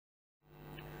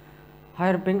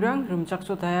Hai pengrang rumchak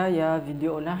so thaya ya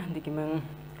video na dikimeng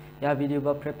ya video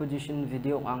ba preposition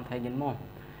video ang thagen mo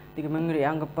dikimeng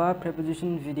riang pa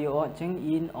preposition video cheng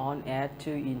in on at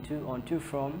to into on to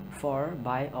from for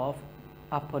by of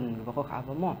upon ba ko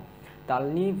khaba mo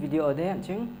talni video de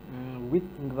cheng with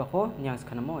ba ko nyang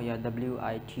skana mo ya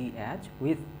with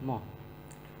with mo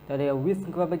tade with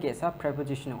ba ba ge sa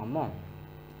preposition mo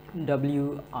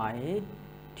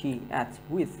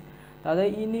with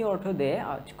tadi ini ortho de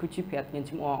kuci piat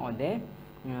ngencim o de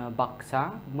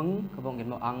baksa meng kabong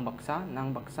mo ang baksa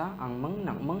nang baksa ang meng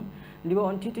nang meng diba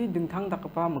onti ti dingthang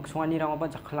dakpa mukswani rang ba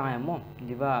jakhala mo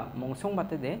diba mongsong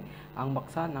bate de ang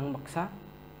baksa nang baksa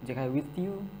jekai with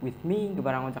you with me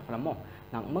gebarang jakhala mo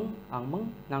nang meng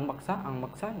nang baksa ang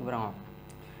baksa gebarang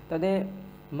tadi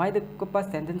mai de kupa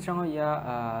sentence rang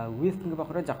ya with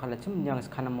gebakra jakhala chim nyang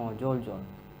skana mo jol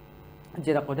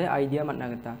jera kode idea mat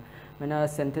nagata mana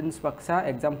sentence baksa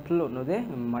example no de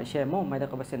ma share mo mai da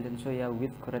ka sentence ya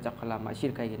with kora jakala ma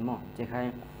shir kai gen mo je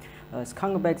khai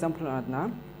skang ba example na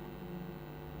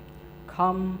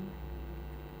come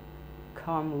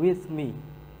with me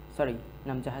sorry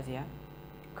nam jahas ya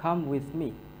come with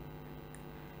me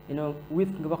you know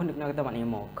with ga ba khon na ta man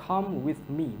mo come with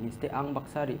me means te ang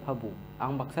baksa ri phabu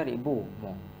ang baksa ri bo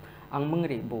mo ang meng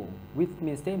ri bo with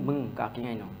means te meng ka ki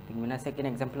ngai no tingna second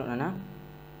example na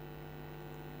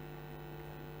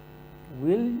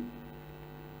Will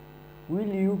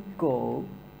you go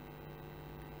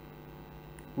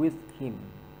with him?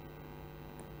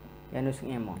 Yan usung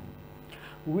emo.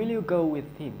 Will you go with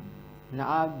him?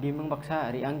 Na bimeng baksa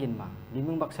ri angin ma.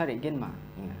 Bimeng baksa ri gen ma.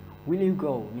 Will you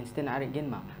go means ten ari gen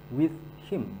ma with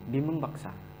him. Bimeng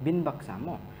baksa. Bin baksa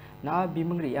mo. Na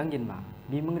bimeng ri angin ma.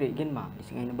 Bimeng ri gen ma.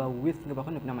 Ising ay ba with nga ba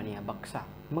kon naman niya baksa.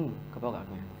 Meng kapag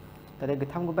agnya. Tadi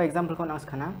gethang ba example kon ang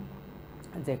skana.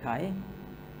 Jekai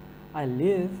I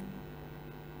live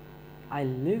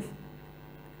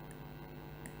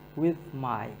with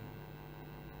my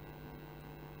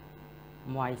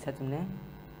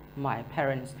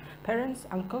parents,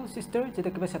 uncle, sister.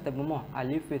 Jadi kita satu mo. I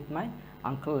live with my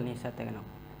uncle ni satu kan.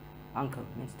 Uncle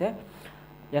means that.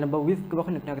 Yang number with kita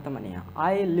kan nak kata mana ya?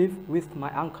 I live with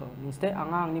my uncle means that.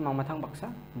 Angang ni mama thang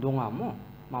baksa donga mo.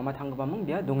 Mama thang kapamong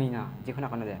dia donginga. Jika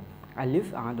nak kena dia. I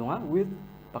live angang donga with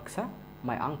baksa.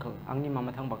 My uncle, ang ni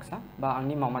mama thang baksa, ba ang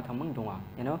ni mama thang meng donga,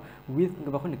 you know, with ga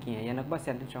ba ko nikiya, yan ba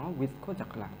sentence chang with ko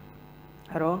jakla.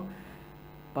 Aro,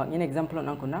 ba in example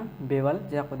nang kuna bewal,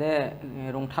 ja ko de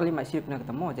rong thali ma sip na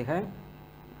katamo, je khai.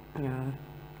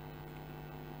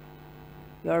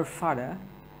 Your father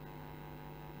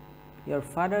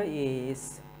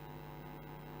is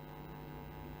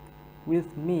with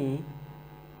me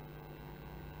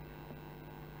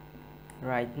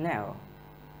right now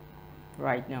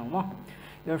mo.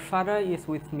 Your father is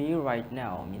with me right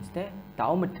now means that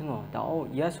tao mitngo tao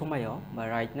yes humayo but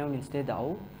right now means that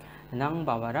tao nang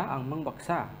babara ang meng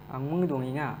baksa ang meng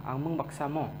donginga ang meng baksa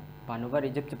mo bano ba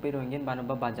rejep cepe rongen bano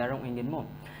ba bajarong engin mo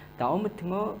tao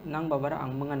mitngo nang babara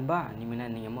ang mengan ba ni mana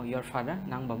ni mo your father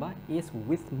nang baba is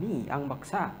with me ang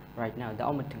baksa right now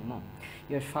tao mitng mo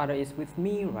your father is with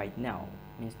me right now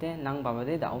means that nang baba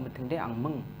de tao mitng de ang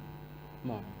meng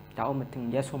mo tao mitng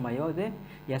yes humayo de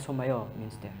yes humayo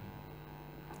means that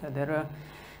there are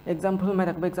example mai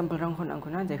tak example rang khon ang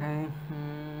khona je khai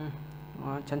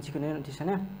chanchi kone ti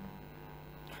sana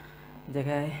je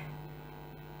khai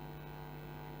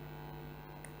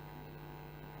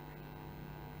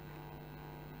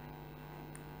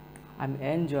I'm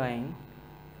enjoying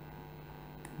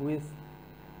with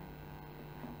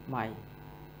my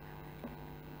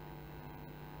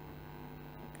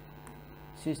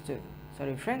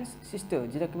friends, sister.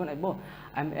 Jika kita nak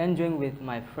I'm enjoying with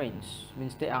my friends.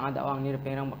 Means te ang ada orang ni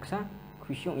pengrang baksa,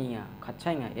 kusyong iya,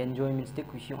 kacang nga. Enjoy means te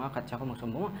kusyong kacang ko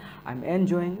maksudnya. I'm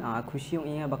enjoying kusyong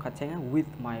iya ba kacang with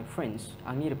my friends.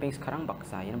 Ang ni peng sekarang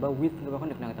baksa. Yang ba with nga ba ko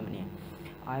nak kata mana?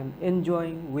 I'm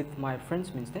enjoying with my friends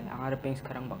means te ang ada peng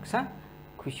sekarang baksa,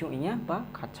 kusyong iya ba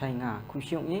kacang nga.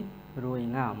 Kusyong iya roi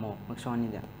nga mo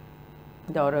maksudnya dia.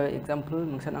 Ada example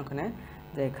maksud ang kana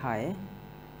jai khai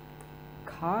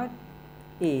cut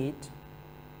it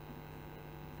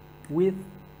with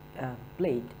a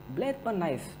blade but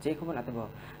knife je ko banat ba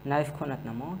knife ko nat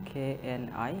namo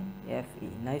knife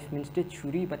knife means the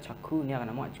churi ba chakku nya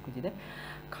namo achku jide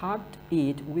cut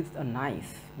it with a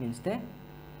knife means the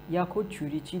ya ko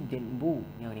churi chi denbu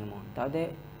nya ni mo ta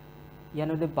de ya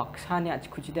no de baksa ni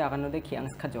achku jide aga no de ki ang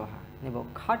ska jo ha ne bo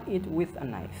cut it with a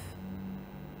knife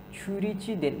churi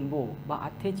chi denbu ba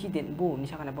athe chi denbu ni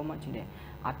sa kana ba ma chinde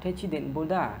athe chi denbu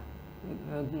da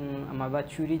ama ba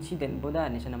churi chi denbu da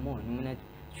ni sana mo ni mana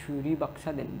churi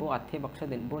baksa denbo athe baksa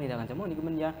denbo ni dagan jamo ni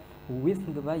gumen ya with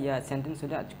gaba ya sentence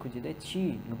sudah kujide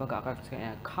chi gaba ka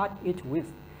cut it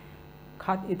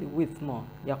with mo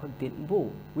ya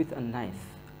denbo with a knife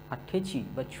athe chi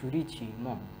ba churi chi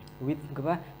mo with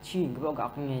gaba chi gaba ga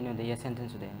kan ngai no de ya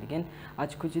sentence sudah again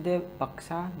aj kujide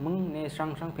baksa mung ne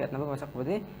sang pet na ba sak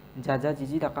bode jaja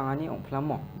jiji dakangani ongplam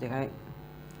mo jekai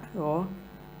oh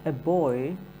a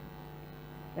boy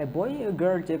a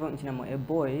girl jebong china mo a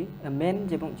man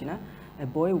jebong china a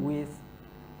boy with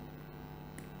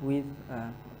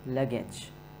luggage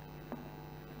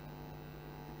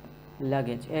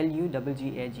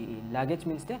L-U-G-G-A-G-E luggage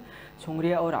means the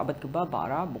songria or abat kuba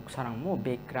bara boksarang mo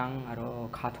bakrang aro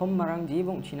khathom marang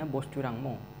jebong china bosturang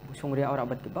mo songria or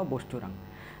abat kuba bosturang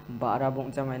bara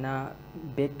bong jamena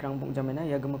bakrang bong jamena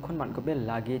yagam khon man ko be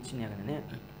luggage ne agane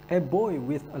a boy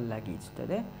with a luggage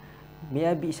tade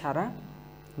mea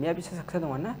bisa saksa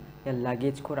dongana ya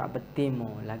luggage ko rabat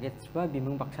mo luggage ba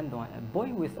bimung baksan dong a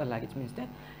boy with a luggage means the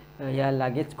ya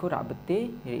luggage ko rabate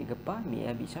ri gapa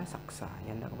mea bisa saksa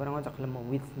ya nak barang jak lemo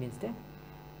with means the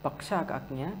baksa ka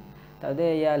aknya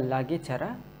tade ya luggage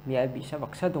cara mea bisa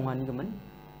baksa dongan guman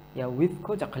ya with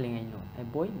ko jakalingai no a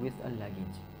boy with a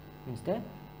luggage means the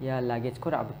ya luggage ko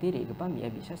rabate ri gapa mea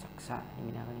bisa saksa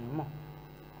imina kan mo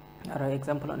aro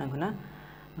example nang kana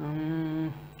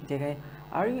jekai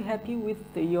are you happy with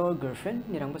your girlfriend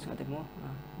nirang bas ngate mo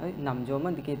namjo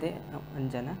man dikete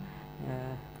anjana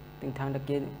ting thang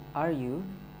dake are you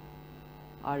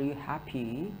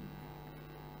happy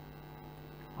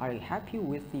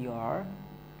with your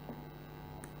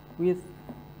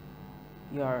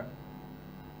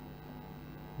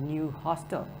new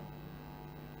hostel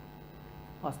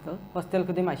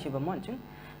ko de ma shiba mon chung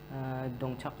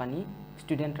dongchakani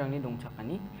student rangni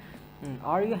dongchakani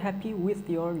are you happy with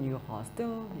your new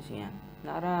hostel isia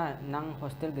nara nang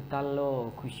hostel getalo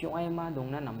khusyo ayma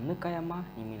dongna namne kayama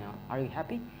nimina are you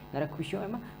happy nara khusyo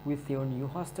ayma with your new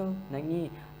hostel nangni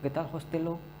getal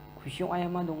hostelo khusyo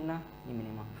ayma dongna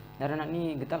nimina nara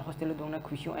nangni getal hostelo dongna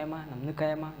khusyo ayma namne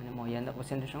kayama nemo yanda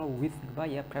percentage ng with ba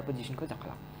ya preposition ko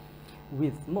jakala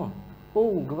with mo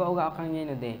o gaba ga akang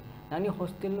no de nangni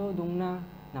hostelo dongna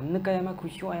namne kayama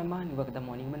khusyo ayma ni bagda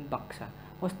morning man baksa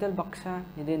hostel baksa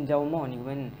ni den jaw mo ni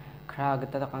ben kra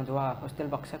gata kang jwa hostel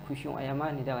baksa khusyo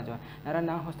ayama ni da jwa nara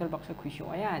nang hostel baksa khusyo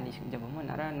aya ni sing jabo mo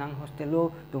nara nang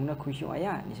hostelo dongna khusyo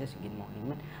aya ni sa singin mo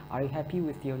ni are you happy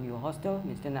with your new hostel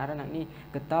means nara nang ni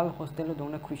getal hostelo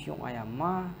dongna khusyo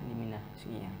ayama ni mina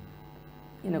siya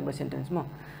ina ba sentence mo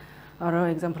aro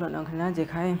example nang kana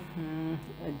jekai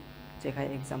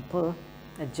example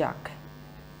a jug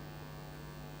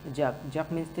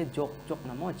means the jok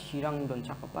na mo chirang don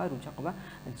chakapa ru chakapa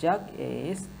a jug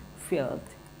is filled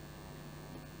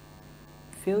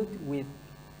with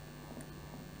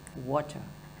water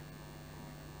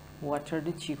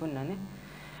the chikon nane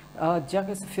jug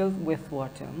is filled with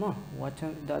water mo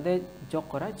water the jok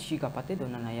kora chikapate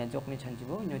donana ya jok ni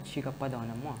chanjibo nyo chikapa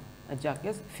dona mo a jug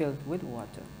is filled with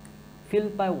water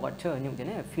filled by water nyong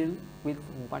jane filled with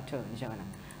water ni jagana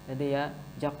ya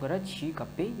jug kora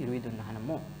chikape irui dona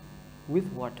hanamo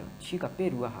with water chikape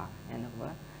ruha and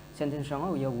sentence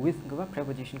rang ya with gaba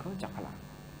preposition ko jakala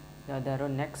the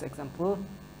next example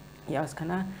yes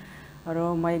kana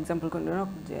aro my example ko no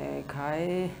je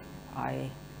khai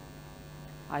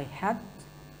I had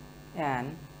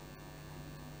an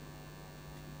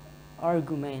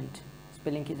argument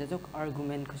spelling ki jok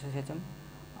argument ko sa cham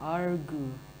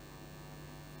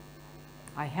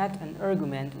I had an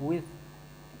argument with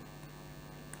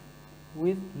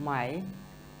my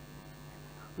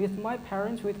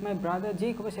parents, with my brother,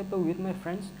 je ko set with my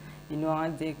friends,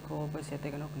 je ko set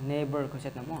neighbor ko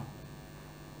set mo.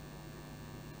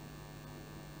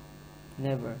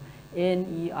 Never.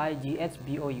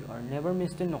 N-E-I-G-H-B-O-U-R. Never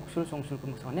means the noksul songsul ko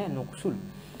maksane noksul.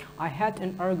 I had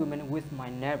an argument with my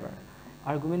neighbor.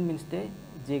 Argument means the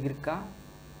jegrika,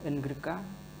 engrika,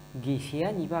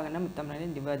 gisia ni ba kana matam na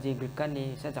di ba jegrika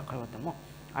ni sa jakarwata mo.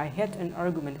 I had an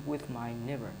argument with my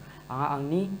neighbor. Ang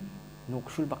ni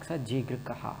noksul baksa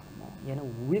jegrika ha mo. Yan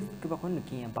with ka ba kon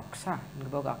nuki baksa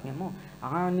ngba ga aknya mo.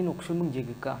 Ang ni noksul mong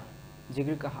jegrika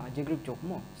ha jegrik jok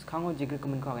mo. Skango jegrik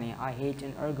man ka kani I had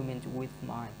an argument with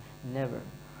my neighbor.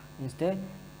 Instead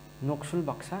noksul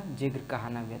baksa jegrika ha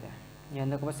na beda. Yan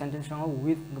da ko sentence rang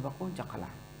with ngba ko jakala.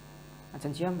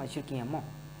 Achan siya ma shirki mo.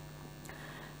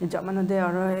 Jaman de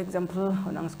are example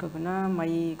onang skapna my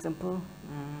example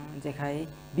jekai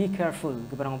be careful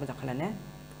gibarang pa jakala ne.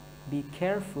 Be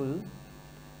careful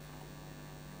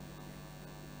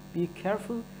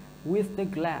with the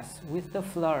glass, with the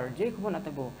flour. Je ko na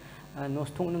tabo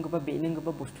nostong nang ba be nang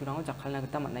ba bustu rang jakal na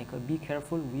tama nai ko be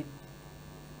careful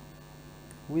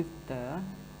with the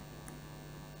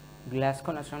glass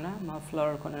kon asana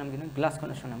muffler kon nam gina glass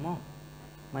kon asana mo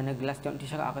mana glass jon ti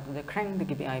saka akat the crank the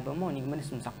kipi ai ba mo ni man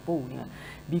sumsak po ni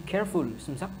be careful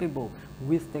sumsak pe bo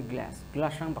with the glass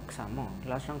rang baksa mo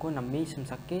glass rang ko namme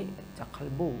sumsak ke chakhal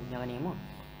bo nya ni mo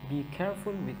be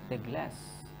careful with the glass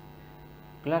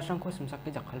rang ko sumsak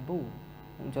ke chakhal bo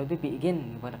jodi be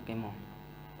again ba rak ke mo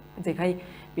je khai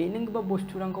be ning ba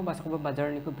bostu rang ko basak ba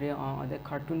bazar ni ko bre the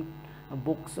cartoon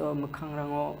books makhang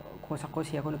rango ko sakko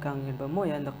sia ko kang ba mo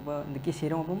ya ndak ba ndiki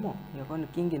sirong ba mo ya ko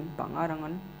kingin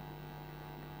pangarangan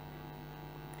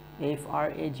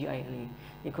fragile ni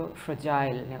iko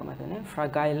fragile ni kamata ne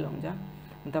fragile ongja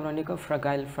entam ni ko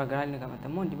fragile ni kamata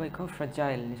mo di ba iko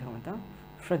fragile ni kamata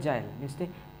fragile means the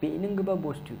bening ba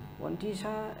bostu wanti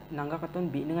sa nanga katon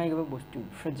bening ai ba bostu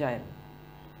fragile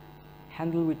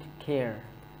handle with care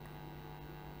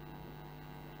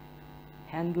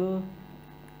handle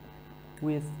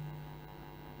with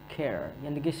care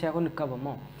yan digi siya ko nakaba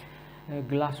mo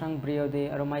glass rang brio de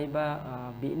aromai ba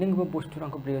bening ba bostu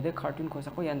rang ko brio de cartoon ko sa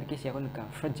ko yan digi siya ko nakka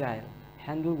fragile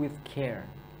handle with care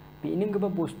bening ba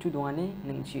bostu dongane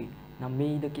ningchi na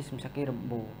mei da kism sakir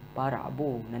bo para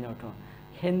bo nanyoto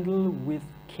handle with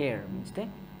care means the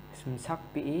simsak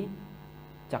pe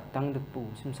jaktang dekpu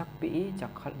simsak pe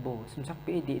jakhal bo simsak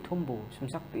pe di thombo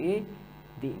simsak pe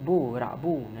di bo ra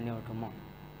bo nanyoto mo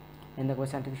and the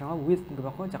sentence rang with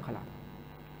ba ko jakhala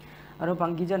aro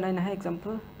bangija nai na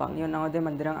example bangyo na de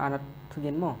mandirang anat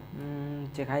thugen mo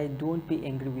chekai don't be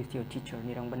angry with your teacher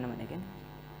nirang ban naman again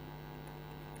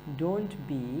don't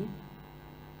be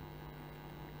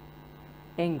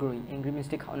angry means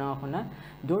take na khona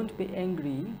don't be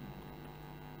angry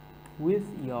with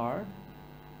your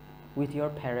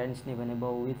parents ni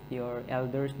banabo with your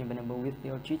elders ni banabo with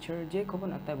your teacher je ko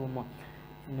ban atabo mo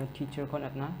no teacher kon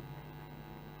atna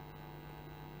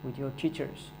with your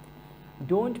teachers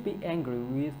don't be angry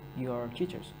with your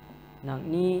teachers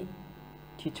nang ni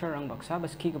teacher rang baksa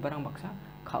baski ka barang baksa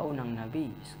khau nang nabi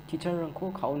teacher rang ko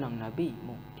khau nang nabi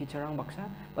mo teacher rang baksa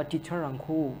but teacher rang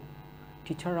ko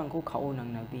khau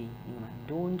nang nabi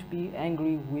don't be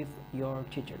angry with your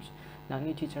teachers nang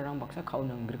ni teacher rang baksa khau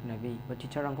nang grip nabi but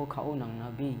teacher rang ko khau nang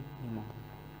nabi mo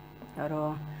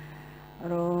aro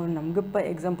namgpa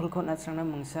example ko na sana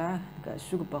mangsa ga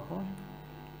sugpa ko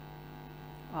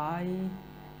I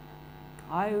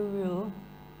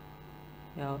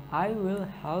will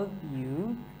help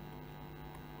you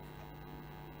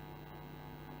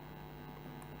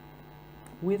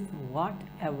with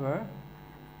whatever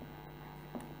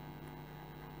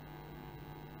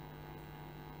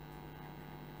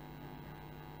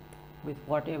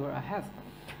I have.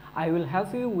 I will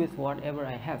help you with whatever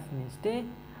I have means the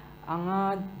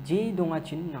anga ji donga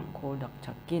chin nang ko dak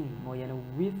chakin mo yana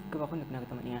with ka ko nak na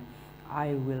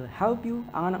I will help you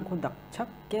anga nang ko dak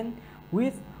chakin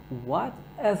with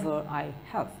whatever I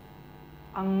have.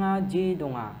 anga ji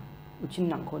donga uchin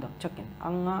nang ko dak chakin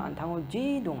anga anthango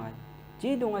ji donga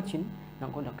chin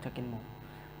nang ko dak chakin mo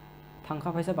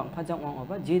thangkha phaisa bang phajang ong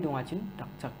oba ji donga chin dak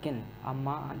chakin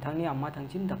amma anthangni amma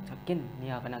thangchin dak chakin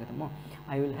niya kana mo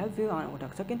I will help you anga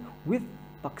dak chakin with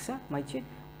baksa mai chi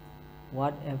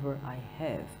whatever I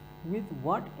have. With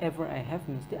whatever I have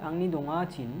means the angni donga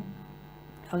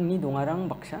rang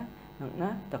baksa nang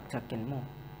na dak chakin mo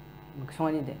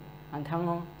magsongani de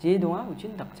anthango ji donga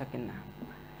uchin dak chakin na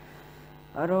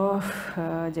aro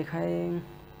jekhai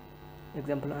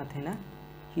example athena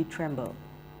he trembled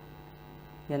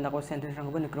yan nako sentence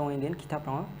rang ban krong indian kitab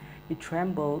rang he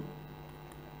trembled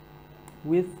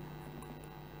with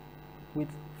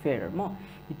fear mo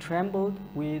he trembled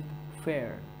with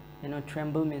fear. You know,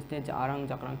 tremble means the jarang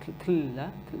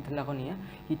thila ko niya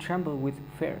he trembled with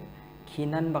fear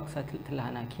kinan baksa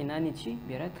thilana kinani chi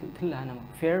bera thilana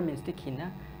fear means the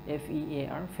kina fear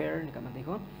fear ni kamate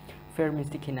ko fear means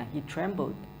the kina he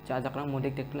trembled jajakrang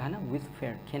modek thilana with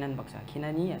fear kinan baksa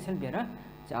kinani asal bera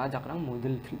jajakrang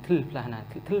model thilana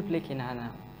thil play kinana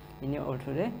in your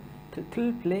also the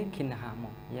thil play kinaha mo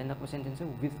yan na ko sentence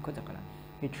with ko jakala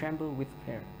he trembled with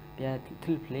fear bera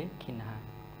thil play kinaha.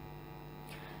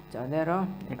 So there are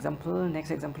example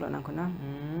next example anang ko na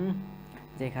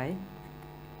jekai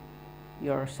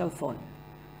your cell phone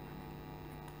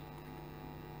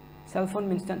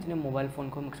means that mobile phone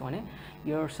ko maksone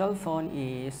your cell phone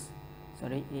is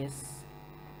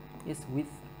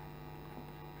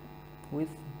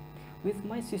with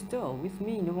my sister with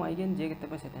me no again je kita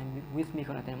pas time with me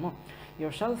ko natin mo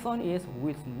your cell phone is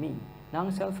with me nang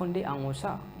cell phone de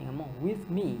angosa ingamo with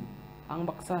me ang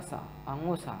baksa sa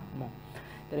angosa mo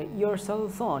your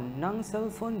cell phone nang cell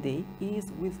phone de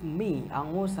is with me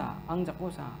angosa ang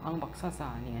jakosa ang baksasa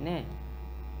ni ne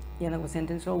yan ang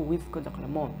sentence so with ko jakala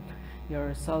mo.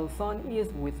 Your cell phone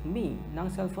is with me. Nang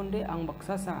cell phone de ang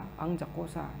baksasa, ang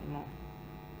jakosa mo.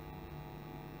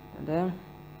 Then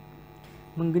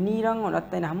menggenirang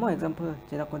orat tay na mo example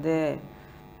jeda ko de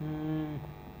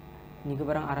ni ko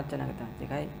barang arat jana kita.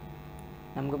 Jekai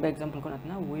nam go example ko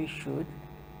natna we should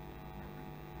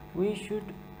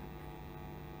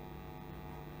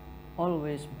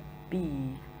always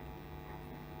be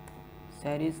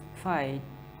satisfied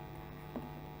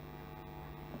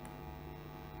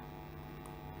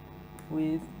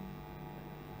with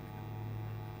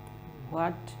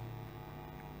what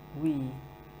we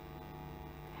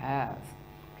have.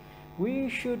 We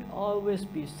should always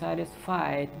be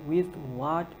satisfied with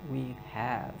what we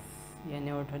have. Yan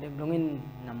yung orthodox blongin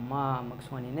nama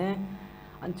maksudnya ne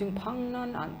anjing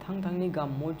pangnan an thang ni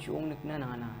gammo chuong nikna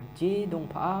nangana je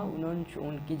dongpa unon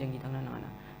chuong ki jangi thangna nangana.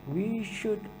 We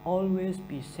should always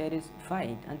be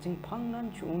satisfied anjing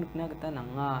pangnan chuong nikna kata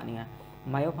nanga ninga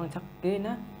mayo pangchak ke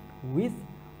na with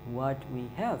what we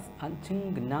have.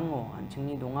 안층 근낭어,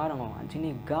 안층니 동아랑어,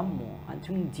 안층니 감모,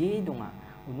 안층 제 동아,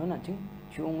 우는 안층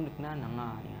주옹득나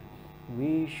낭아.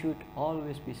 We should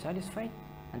always be satisfied.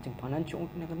 안층 반한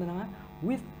주옹득나 낭아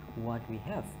with what we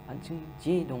have. 안층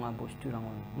제 동아 보스투랑은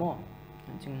뭐,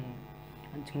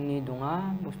 안층니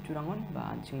동아 보스투랑은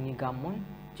바 안층니 감몬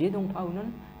제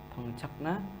동파우는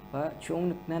방착나 바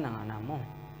주옹득나 낭아나 뭐.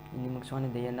 ini maksudnya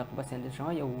dia nak bahasa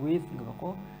Indonesia ya with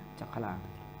gako cakala.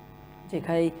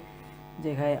 Jekai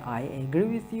I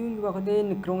agree with you gua kode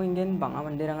nikrong ingen bang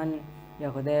aman derangan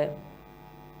ya kode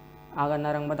aga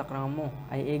narang batak rang mo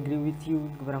I agree with you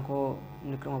gua ko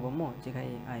nikrong apa mo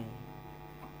jekai I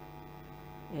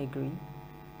agree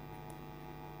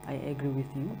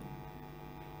with you.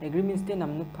 Agree means te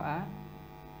namnuk pa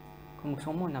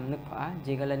maksud mo namnuk pa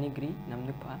jegala ni agree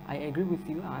namnuk pa I agree with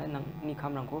you nang ni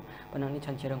kam rang ko panang ni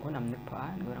chancherang ko namnuk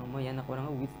pa gua mo yan ako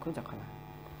rang with ko cakala.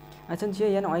 Acan cia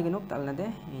yan ay ganok tal na de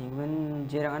even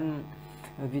jerangan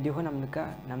video ko namnuk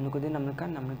ko din namnuk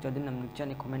jadi namnuk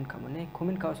ni comment ka mane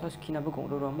comment ka sa skina bu kong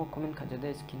ro mo comment ka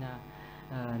jade skina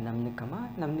namnuk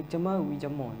kama namnuk jama wi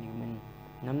jamo ni men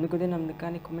namnuk ko din namnuk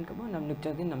ni comment ka mo namnuk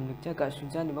jadi namnuk ka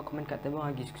suja ni ba comment ka te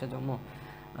ba agi siksa jamo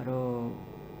aro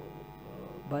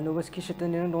banu bas ki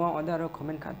shatan ni doa oda aro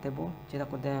comment ka te bo jeda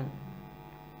ko de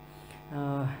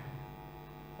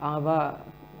aba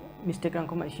mistake rang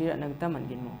ko ma shira nagta man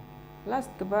gin mo.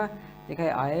 Last kaba jekai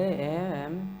I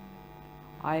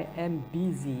am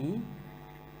busy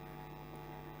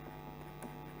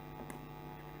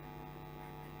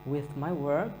with my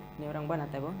work ni orang ba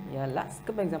natai bo ya last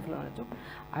kaba example na chu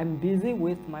I'm busy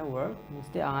with my work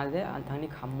mesti ade anthani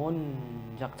khamon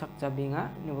jakchak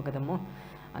jabinga ni ba kadamo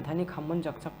anthani khamon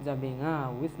jakchak jabinga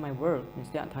with my work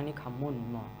mesti anthani khamon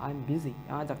mo I'm busy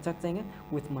jakchak jainga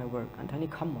with my work anthani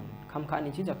khamon khamka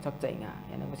ni chi jakchak jainga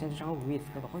yana ba sen sang with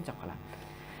ka ko jakala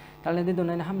talne de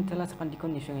donai na ham tela sakan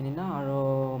dikon ni sengeni na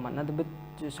aro manna de bet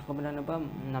sakabana na ba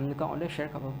namni ka ole share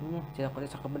ka ba mo je ko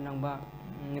sakabana ba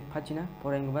nik phachina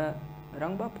poreng ba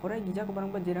rang ba pore gija ko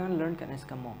barang ba jirang learn kan es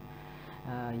kamo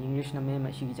English na me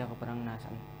ma shi gija ko barang na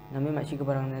san na me ma shi ko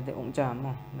barang na de ongja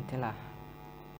mo matela